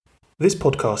This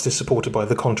podcast is supported by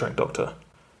The Contract Doctor.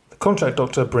 The Contract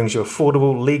Doctor brings you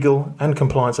affordable legal and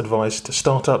compliance advice to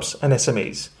startups and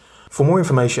SMEs. For more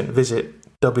information, visit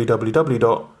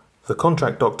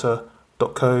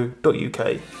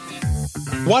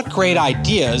www.thecontractdoctor.co.uk. What great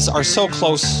ideas are so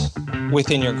close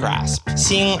within your grasp?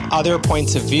 Seeing other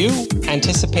points of view,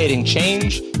 anticipating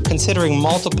change, considering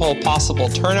multiple possible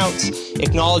turnouts,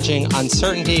 acknowledging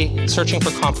uncertainty, searching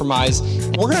for compromise.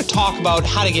 We're going to talk about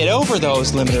how to get over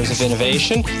those limiters of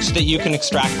innovation so that you can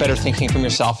extract better thinking from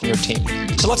yourself and your team.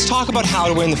 So let's talk about how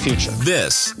to win the future.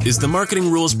 This is the Marketing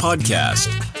Rules Podcast.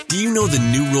 Do you know the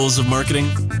new rules of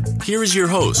marketing? Here is your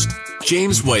host,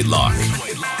 James Whitelock.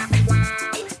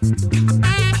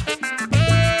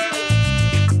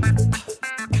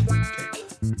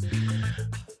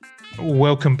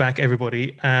 Welcome back,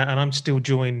 everybody. And I'm still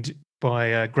joined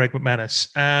by Greg McManus.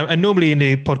 And normally in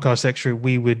the podcast extra,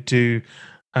 we would do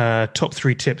top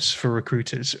 3 tips for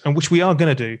recruiters, and which we are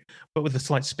going to do, but with a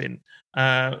slight spin.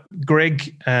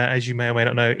 Greg, as you may or may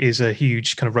not know, is a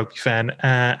huge kind of rugby fan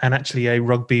and actually a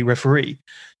rugby referee.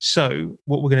 So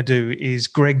what we're going to do is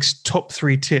Greg's top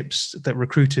 3 tips that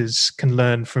recruiters can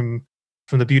learn from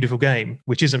the beautiful game,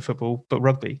 which isn't football, but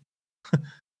rugby.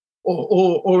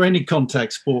 Or any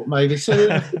contact sport, maybe.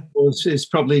 So it's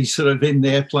probably sort of in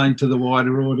there playing to the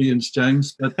wider audience,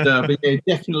 James. But yeah,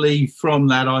 definitely from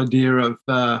that idea of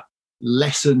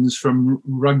lessons from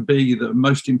rugby, the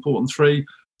most important 3,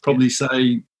 probably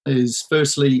say is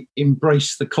firstly,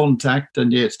 embrace the contact.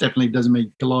 And yeah, it definitely doesn't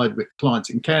mean collide with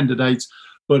clients and candidates,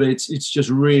 but it's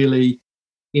just really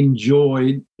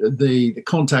enjoy the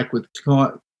contact with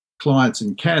clients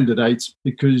and candidates,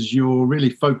 because you're really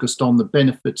focused on the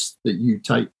benefits that you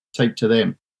take to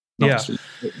them. So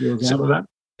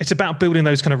it's about building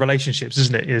those kind of relationships,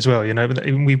 isn't it, as well? You know,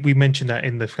 we mentioned that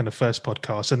in the kind of first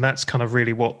podcast, and that's kind of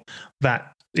really what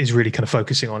that is really kind of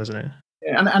focusing on, isn't it?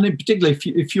 And in particular,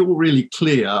 if you're really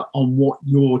clear on what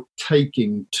you're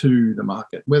taking to the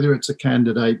market, whether it's a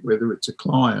candidate, whether it's a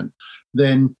client,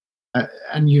 then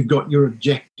and you've got your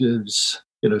objectives,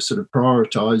 sort of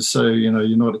prioritized. So,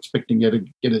 you're not expecting to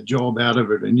get a job out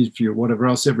of it, an interview or whatever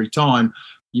else every time.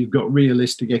 You've got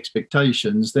realistic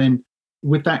expectations. Then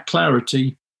with that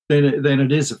clarity, then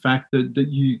it is a fact that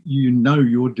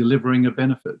you're delivering a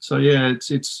benefit. So yeah,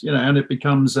 it's and it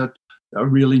becomes a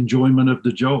real enjoyment of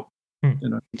the job.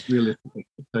 Realistic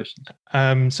expectations.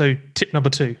 So tip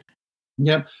number 2.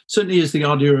 Yeah, certainly is the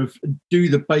idea of do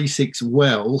the basics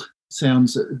well.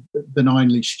 Sounds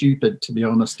benignly stupid, to be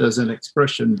honest, as an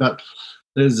expression, but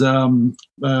there's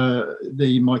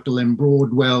the Michael M.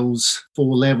 Broadwell's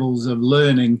 4 levels of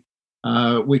learning,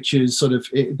 which is sort of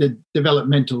the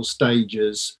developmental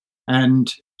stages,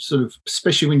 and sort of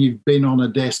especially when you've been on a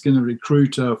desk in a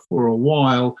recruiter for a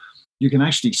while, you can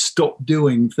actually stop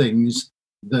doing things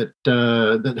that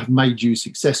have made you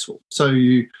successful. So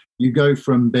you go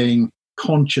from being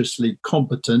consciously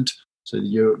competent. So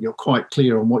you're quite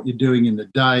clear on what you're doing in the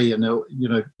day and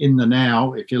in the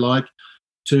now, if you like,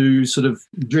 to sort of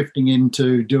drifting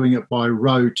into doing it by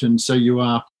rote, and so you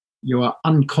are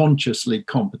unconsciously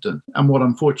competent. And what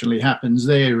unfortunately happens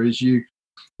there is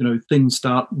things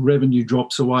revenue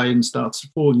drops away and starts to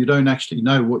fall. You don't actually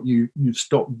know what you've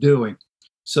stopped doing.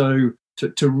 So to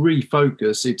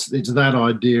refocus, it's that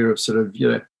idea of sort of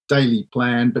daily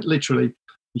plan, but literally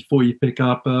before you pick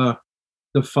up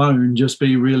the phone, just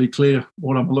be really clear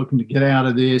what I'm looking to get out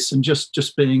of this, and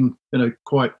just being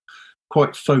quite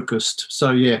focused.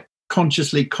 So yeah,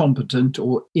 consciously competent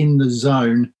or in the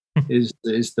zone is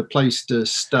the place to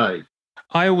stay.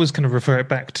 I always kind of refer it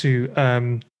back to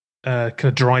kind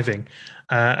of driving,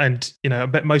 and I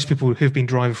bet most people who've been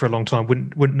driving for a long time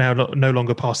wouldn't now no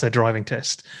longer pass their driving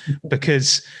test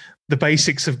because the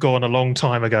basics have gone a long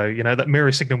time ago. That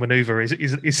mirror signal maneuver is a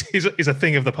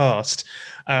thing of the past,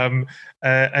 and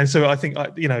so I think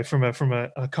from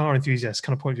a car enthusiast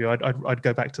kind of point of view, I'd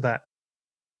go back to that.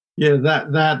 Yeah, that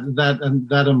and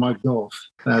my golf.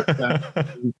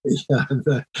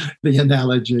 The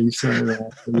analogy. So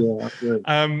yeah.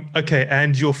 Okay,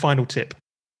 and your final tip.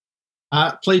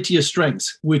 Play to your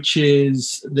strengths, which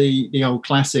is the old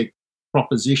classic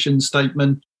proposition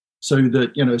statement. So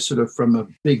that sort of from a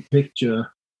big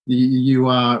picture, you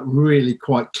are really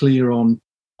quite clear on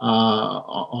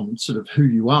sort of who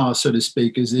you are, so to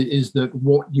speak. Is that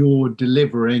what you're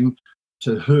delivering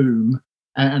to whom,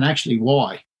 and actually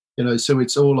why? So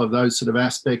it's all of those sort of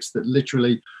aspects that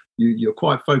literally you're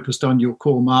quite focused on your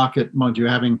core market. Mind you,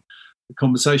 having the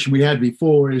conversation we had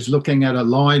before is looking at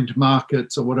aligned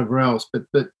markets or whatever else, but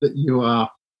that you are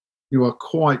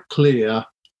quite clear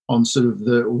on sort of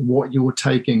what you're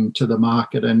taking to the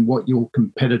market and what your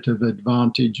competitive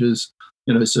advantages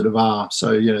sort of are.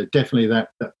 So, definitely that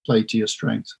play to your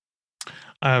strengths.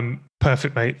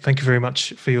 Perfect, mate. Thank you very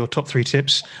much for your top 3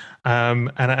 tips.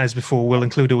 And as before, we'll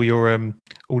include all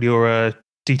your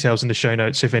details in the show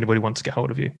notes if anybody wants to get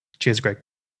hold of you. Cheers, Greg.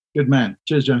 Good man.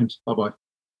 Cheers, James. Bye-bye.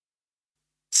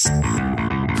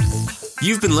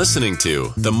 You've been listening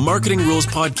to the Marketing Rules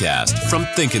Podcast from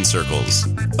Thinkin' Circles.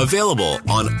 Available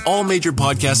on all major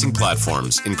podcasting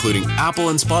platforms, including Apple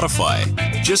and Spotify.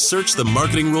 Just search the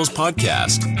Marketing Rules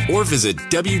Podcast or visit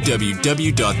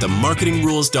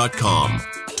www.themarketingrules.com.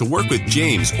 To work with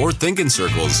James or Thinkin'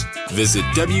 Circles, visit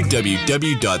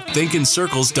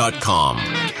www.thinkincircles.com.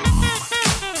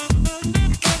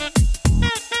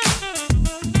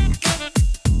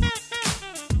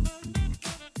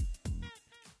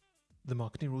 The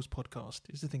Marketing Rules Podcast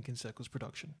is the Thinkin' Circles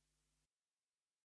production.